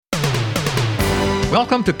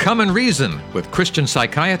Welcome to Come and Reason with Christian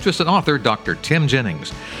psychiatrist and author Dr. Tim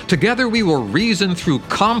Jennings. Together we will reason through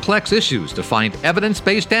complex issues to find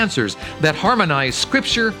evidence-based answers that harmonize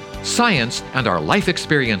Scripture, science, and our life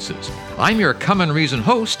experiences. I'm your Come and Reason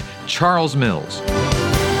host, Charles Mills.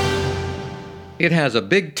 It has a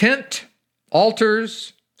big tent,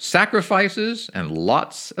 altars, sacrifices, and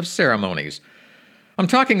lots of ceremonies. I'm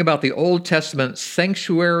talking about the Old Testament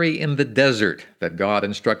sanctuary in the desert that God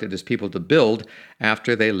instructed his people to build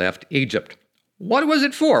after they left Egypt. What was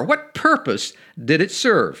it for? What purpose did it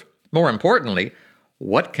serve? More importantly,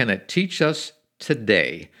 what can it teach us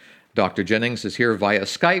today? Dr. Jennings is here via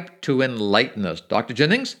Skype to enlighten us. Dr.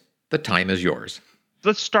 Jennings, the time is yours.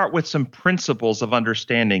 Let's start with some principles of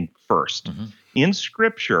understanding first. In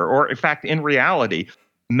Scripture, or in fact, in reality,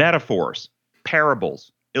 metaphors,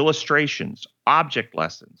 parables, illustrations, object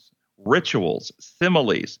lessons, rituals,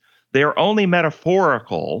 similes, they are only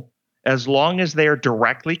metaphorical as long as they are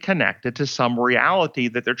directly connected to some reality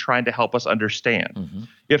that they're trying to help us understand.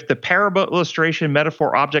 If the parable, illustration,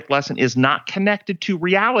 metaphor, object lesson is not connected to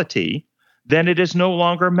reality, then it is no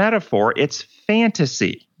longer metaphor, it's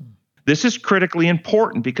fantasy. This is critically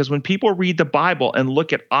important because when people read the Bible and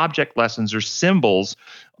look at object lessons or symbols,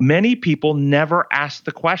 many people never ask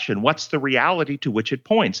the question, what's the reality to which it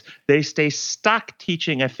points? They stay stuck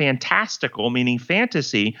teaching a fantastical, meaning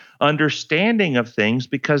fantasy, understanding of things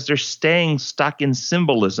because they're staying stuck in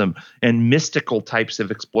symbolism and mystical types of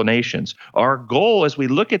explanations. Our goal as we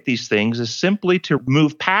look at these things is simply to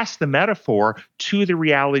move past the metaphor to the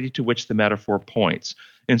reality to which the metaphor points.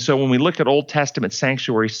 And so when we look at Old Testament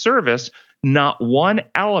sanctuary service, not one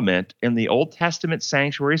element in the Old Testament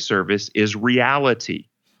sanctuary service is reality.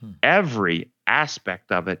 Every aspect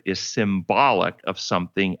of it is symbolic of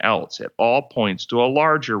something else. It all points to a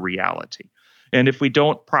larger reality. And if we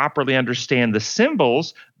don't properly understand the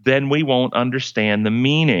symbols, then we won't understand the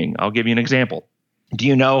meaning. I'll give you an example. Do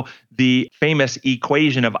you know the famous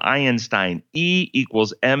equation of Einstein? E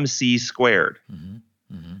equals mc squared.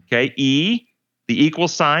 Okay, E, the equal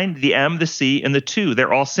sign, the M, the C, and the 2,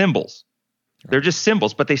 they're all symbols. They're just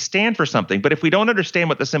symbols, but they stand for something. But if we don't understand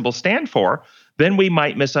what the symbols stand for, then we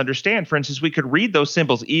might misunderstand. For instance, we could read those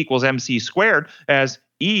symbols E equals MC squared as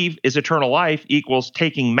Eve is eternal life equals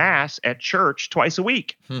taking Mass at church twice a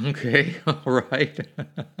week. Okay, all right.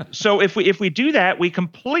 So if we do that, we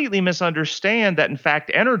completely misunderstand that, in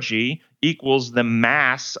fact, energy equals the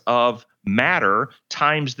mass of matter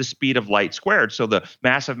times the speed of light squared. So the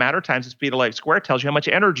mass of matter times the speed of light squared tells you how much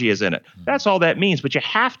energy is in it. That's all that means. But you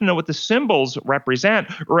have to know what the symbols represent,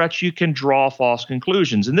 or else you can draw false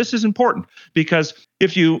conclusions. And this is important because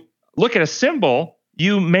if you look at a symbol,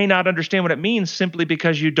 you may not understand what it means simply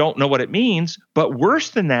because you don't know what it means. But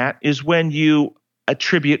worse than that is when you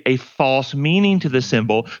attribute a false meaning to the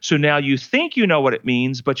symbol. So now you think you know what it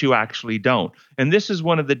means, but you actually don't. And this is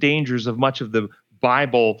one of the dangers of much of the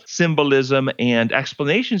Bible symbolism and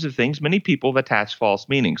explanations of things. Many people have attached false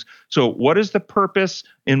meanings. So what is the purpose,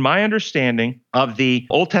 in my understanding, of the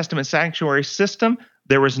Old Testament sanctuary system?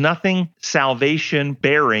 There was nothing salvation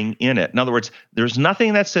bearing in it. In other words, there's nothing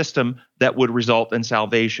in that system that would result in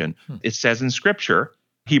salvation. It says in Scripture,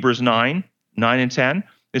 Hebrews 9 and 10,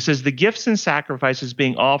 it says, the gifts and sacrifices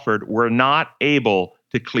being offered were not able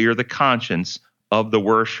to clear the conscience of the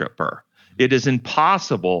worshiper. It is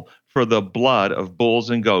impossible for the blood of bulls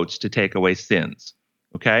and goats to take away sins.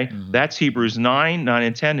 Okay? That's Hebrews 9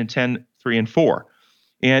 and 10, and 10, 3 and 4.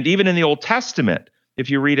 And even in the Old Testament, if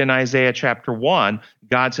you read in Isaiah chapter 1,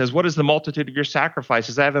 God says, what is the multitude of your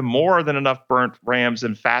sacrifices? I have more than enough burnt rams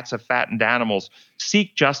and fats of fattened animals.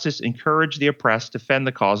 Seek justice, encourage the oppressed, defend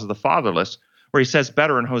the cause of the fatherless. Where he says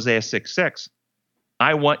better in Hosea 6:6,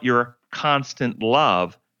 I want your constant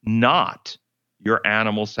love, not your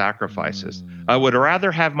animal sacrifices. I would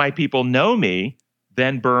rather have my people know me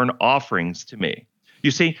than burn offerings to me.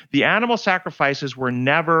 You see, the animal sacrifices were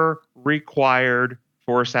never required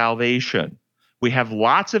for salvation. We have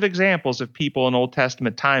lots of examples of people in Old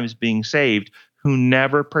Testament times being saved who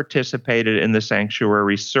never participated in the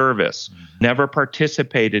sanctuary service, never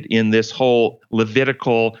participated in this whole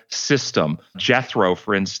Levitical system. Jethro,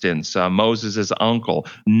 for instance, Moses' uncle,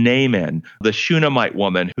 Naaman, the Shunammite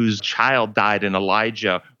woman whose child died and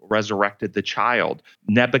Elijah resurrected the child,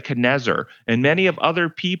 Nebuchadnezzar, and many of other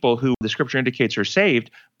people who the Scripture indicates are saved,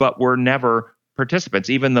 but were never participants.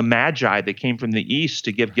 Even the Magi that came from the East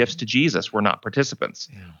to give gifts to Jesus were not participants.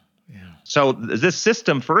 So this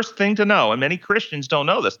system, first thing to know, and many Christians don't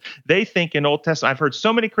know this, they think in Old Testament, I've heard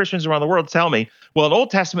so many Christians around the world tell me, well, in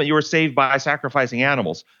Old Testament, you were saved by sacrificing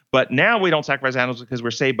animals, but now we don't sacrifice animals because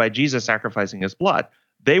we're saved by Jesus sacrificing his blood.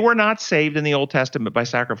 They were not saved in the Old Testament by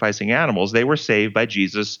sacrificing animals. They were saved by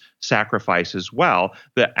Jesus' sacrifice as well.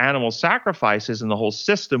 The animal sacrifices and the whole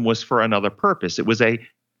system was for another purpose. It was a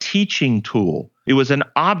teaching tool. It was an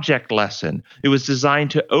object lesson. It was designed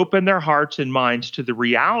to open their hearts and minds to the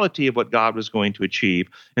reality of what God was going to achieve.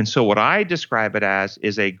 And so what I describe it as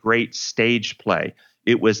is a great stage play.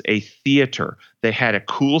 It was a theater. They had a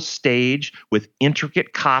cool stage with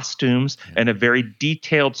intricate costumes and a very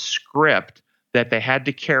detailed script that they had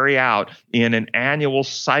to carry out in an annual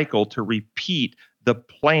cycle to repeat the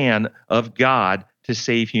plan of God to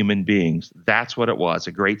save human beings. That's what it was,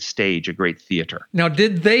 a great stage, a great theater. Now,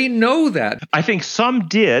 did they know that? I think some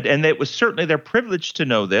did, and it was certainly their privilege to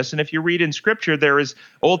know this. And if you read in Scripture, there is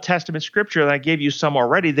Old Testament Scripture, and I gave you some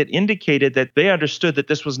already, that indicated that they understood that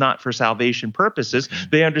this was not for salvation purposes.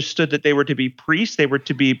 They understood that they were to be priests. They were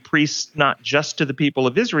to be priests not just to the people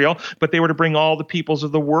of Israel, but they were to bring all the peoples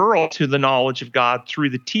of the world to the knowledge of God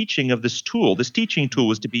through the teaching of this tool. This teaching tool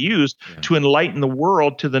was to be used to enlighten the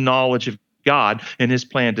world to the knowledge of God and his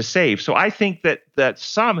plan to save. So I think that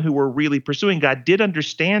some who were really pursuing God did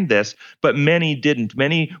understand this, but many didn't.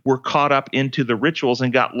 Many were caught up into the rituals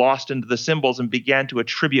and got lost into the symbols and began to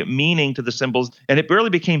attribute meaning to the symbols. And it really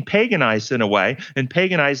became paganized in a way, and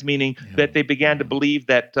paganized meaning that they began to believe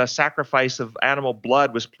that sacrifice of animal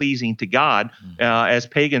blood was pleasing to God, as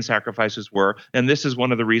pagan sacrifices were. And this is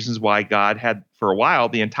one of the reasons why God had, for a while,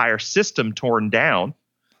 the entire system torn down.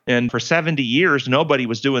 And for 70 years, nobody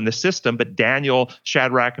was doing the system, but Daniel,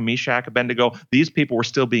 Shadrach, and Meshach, Abednego, these people were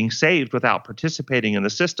still being saved without participating in the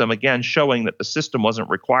system, again, showing that the system wasn't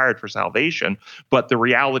required for salvation, but the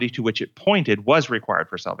reality to which it pointed was required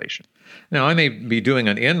for salvation. Now, I may be doing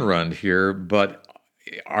an end run here, but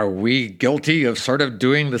are we guilty of sort of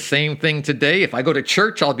doing the same thing today? If I go to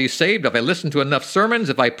church, I'll be saved. If I listen to enough sermons,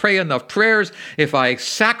 if I pray enough prayers, if I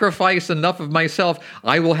sacrifice enough of myself,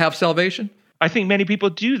 I will have salvation? I think many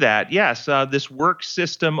people do that. Yes, this work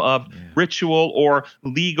system of ritual or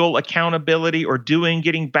legal accountability or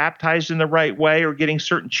getting baptized in the right way or getting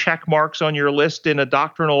certain check marks on your list in a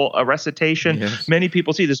doctrinal recitation. Yes. Many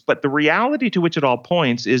people see this, but the reality to which it all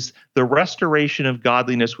points is the restoration of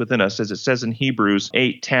godliness within us. As it says in Hebrews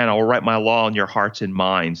 8:10, I will write my law in your hearts and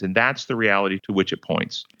minds. And that's the reality to which it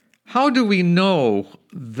points. How do we know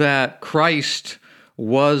that Christ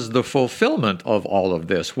was the fulfillment of all of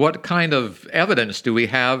this? What kind of evidence do we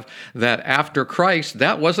have that after Christ,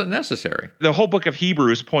 that wasn't necessary? The whole book of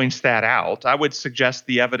Hebrews points that out. I would suggest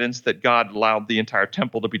the evidence that God allowed the entire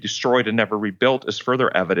temple to be destroyed and never rebuilt is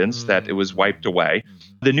further evidence that it was wiped away.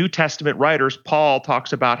 The New Testament writers, Paul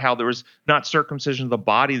talks about how there was not circumcision of the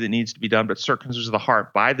body that needs to be done, but circumcision of the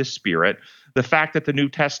heart by the Spirit. The fact that the New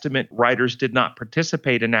Testament writers did not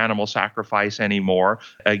participate in animal sacrifice anymore,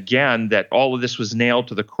 again, that all of this was nailed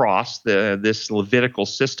to the cross, this Levitical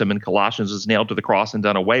system in Colossians was nailed to the cross and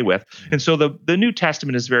done away with. And so the New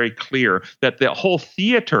Testament is very clear that the whole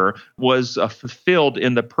theater was fulfilled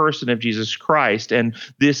in the person of Jesus Christ, and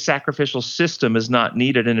this sacrificial system is not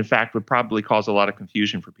needed, and in fact would probably cause a lot of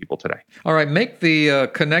confusion for people today. All right, make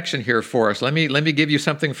the connection here for us. Let me give you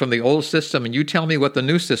something from the old system, and you tell me what the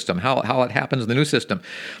new system, how it happens in the new system.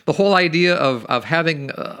 The whole idea of having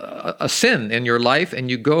a sin in your life, and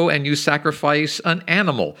you go and you sacrifice an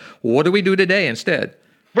animal. What do we do today instead?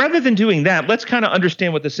 Rather than doing that, let's kind of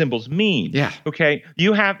understand what the symbols mean. Yeah. Okay.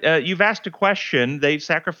 You've asked a question. They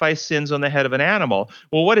sacrifice sins on the head of an animal.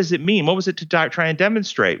 Well, what does it mean? What was it to try and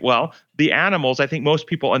demonstrate? Well, the animals, I think most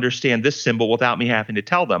people understand this symbol without me having to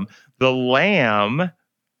tell them. The lamb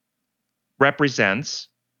represents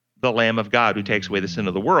the Lamb of God who takes away the sin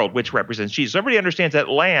of the world, which represents Jesus. Everybody understands that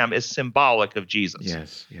lamb is symbolic of Jesus.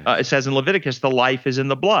 Yes. It says in Leviticus, the life is in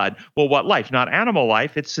the blood. Well, what life? Not animal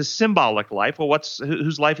life. It's a symbolic life. Well,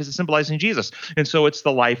 whose life is it symbolizing? Jesus. And so it's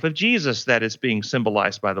the life of Jesus that is being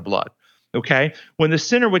symbolized by the blood. Okay? When the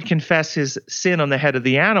sinner would confess his sin on the head of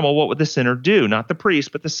the animal, what would the sinner do? Not the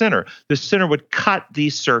priest, but the sinner. The sinner would cut the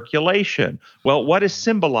circulation. Well, what is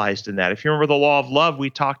symbolized in that? If you remember the law of love we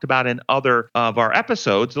talked about in other of our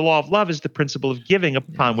episodes, the law of love is the principle of giving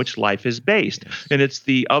upon which life is based. And it's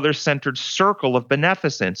the other-centered circle of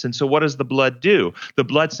beneficence. And so what does the blood do? The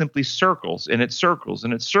blood simply circles, and it circles,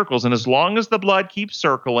 and it circles. And as long as the blood keeps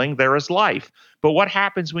circling, there is life. But what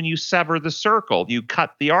happens when you sever the circle? You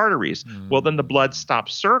cut the arteries. Well, then the blood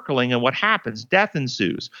stops circling, and what happens? Death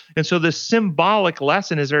ensues. And so the symbolic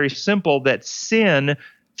lesson is very simple, that sin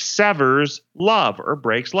severs love or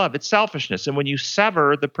breaks love. It's selfishness. And when you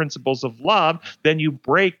sever the principles of love, then you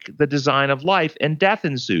break the design of life and death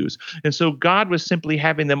ensues. And so God was simply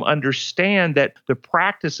having them understand that the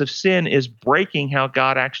practice of sin is breaking how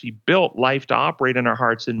God actually built life to operate in our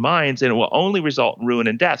hearts and minds, and it will only result in ruin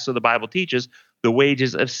and death. So the Bible teaches the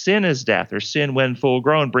wages of sin is death, or sin when full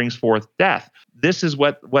grown brings forth death. This is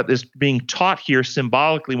what is being taught here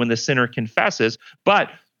symbolically when the sinner confesses, but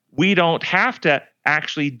we don't have to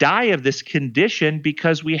actually die of this condition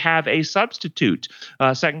because we have a substitute.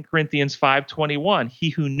 2 Corinthians 5:21, he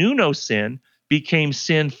who knew no sin became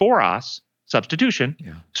sin for us, substitution,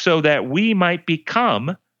 so that we might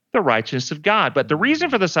become the righteousness of God. But the reason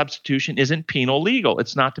for the substitution isn't penal legal.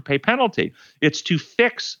 It's not to pay penalty. It's to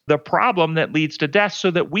fix the problem that leads to death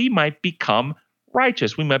so that we might become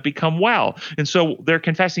righteous. We might become well. And so they're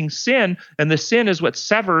confessing sin, and the sin is what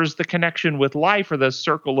severs the connection with life or the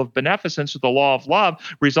circle of beneficence or the law of love,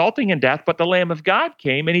 resulting in death. But the Lamb of God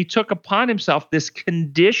came and he took upon himself this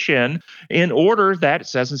condition in order that, it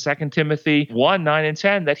says in 2 Timothy 1:9 and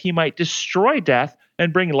 10, that he might destroy death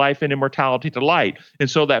and bring life and immortality to light. And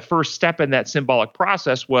so that first step in that symbolic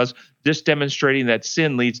process was just demonstrating that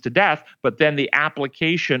sin leads to death, but then the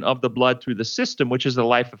application of the blood through the system, which is the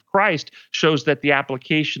life of Christ, shows that the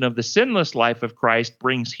application of the sinless life of Christ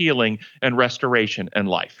brings healing and restoration and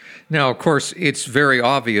life. Now, of course, it's very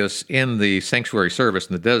obvious in the sanctuary service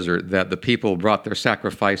in the desert that the people brought their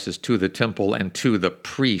sacrifices to the temple and to the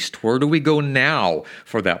priest. Where do we go now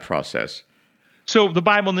for that process? So the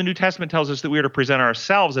Bible in the New Testament tells us that we are to present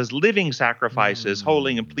ourselves as living sacrifices,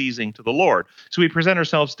 holy and pleasing to the Lord. So we present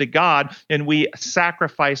ourselves to God and we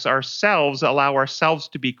sacrifice ourselves, allow ourselves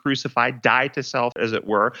to be crucified, die to self, as it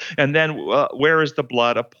were. And then where is the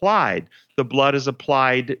blood applied? The blood is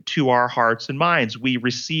applied to our hearts and minds. We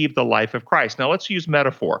receive the life of Christ. Now let's use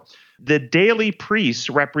metaphor. The daily priests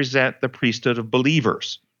represent the priesthood of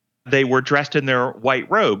believers. They were dressed in their white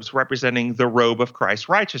robes, representing the robe of Christ's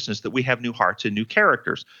righteousness, that we have new hearts and new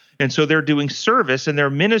characters. And so they're doing service and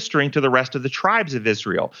they're ministering to the rest of the tribes of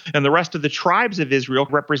Israel. And the rest of the tribes of Israel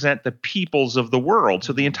represent the peoples of the world.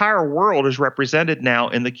 So the entire world is represented now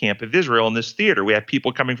in the camp of Israel in this theater. We have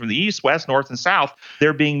people coming from the east, west, north, and south.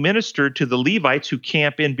 They're being ministered to the Levites who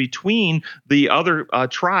camp in between the other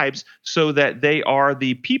tribes so that they are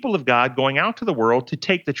the people of God going out to the world to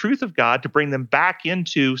take the truth of God, to bring them back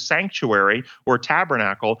into sanctuary or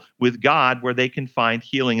tabernacle with God where they can find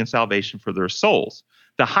healing and salvation for their souls.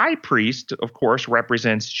 The high priest, of course,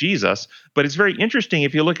 represents Jesus, but it's very interesting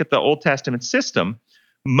if you look at the Old Testament system.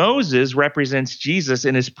 Moses represents Jesus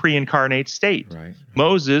in his pre-incarnate state. Right.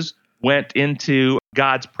 Moses went into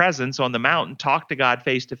God's presence on the mountain, talked to God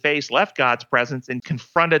face to face, left God's presence, and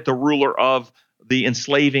confronted the ruler of the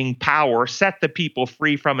enslaving power, set the people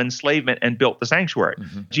free from enslavement, and built the sanctuary.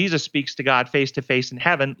 Mm-hmm. Jesus speaks to God face to face in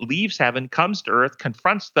heaven, leaves heaven, comes to earth,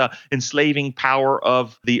 confronts the enslaving power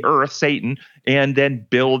of the earth, Satan, and then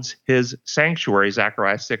builds his sanctuary,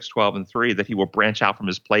 Zechariah 6:12 and 3, that he will branch out from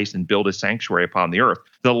his place and build his sanctuary upon the earth.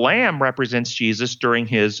 The Lamb represents Jesus during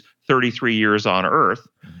his 33 years on earth,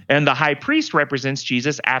 and the high priest represents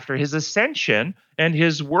Jesus after his ascension and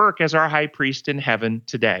his work as our high priest in heaven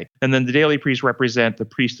today. And then the daily priests represent the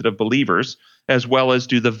priesthood of believers, as well as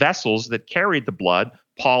do the vessels that carried the blood.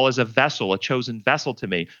 Paul is a vessel, a chosen vessel to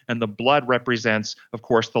me, and the blood represents, of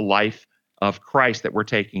course, the life of Christ that we're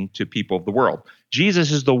taking to people of the world.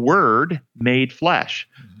 Jesus is the Word made flesh,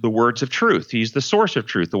 the words of truth. He's the source of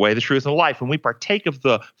truth, the way, the truth, and the life. When we partake of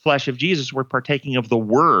the flesh of Jesus, we're partaking of the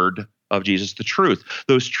Word of Jesus, the truth.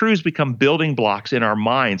 Those truths become building blocks in our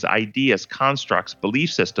minds, ideas, constructs,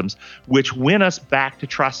 belief systems, which win us back to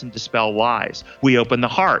trust and dispel lies. We open the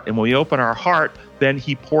heart, and when we open our heart, then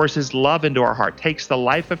he pours his love into our heart, takes the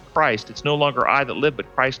life of Christ. It's no longer I that live,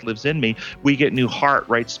 but Christ lives in me. We get new heart,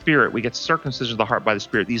 right spirit. We get circumcision of the heart by the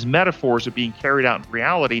Spirit. These metaphors are being carried out in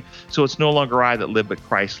reality, so it's no longer I that live, but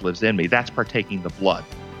Christ lives in me. That's partaking the blood.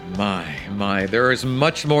 My, there is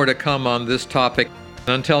much more to come on this topic.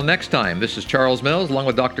 Until next time, this is Charles Mills, along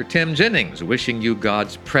with Dr. Tim Jennings, wishing you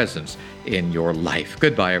God's presence in your life.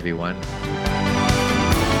 Goodbye, everyone.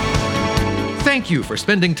 Thank you for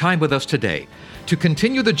spending time with us today. To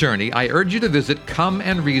continue the journey, I urge you to visit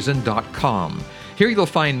comeandreason.com. Here you'll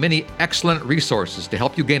find many excellent resources to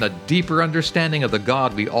help you gain a deeper understanding of the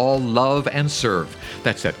God we all love and serve.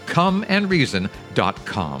 That's at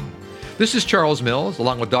comeandreason.com. This is Charles Mills,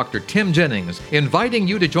 along with Dr. Tim Jennings, inviting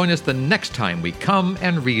you to join us the next time we come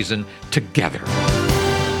and reason together.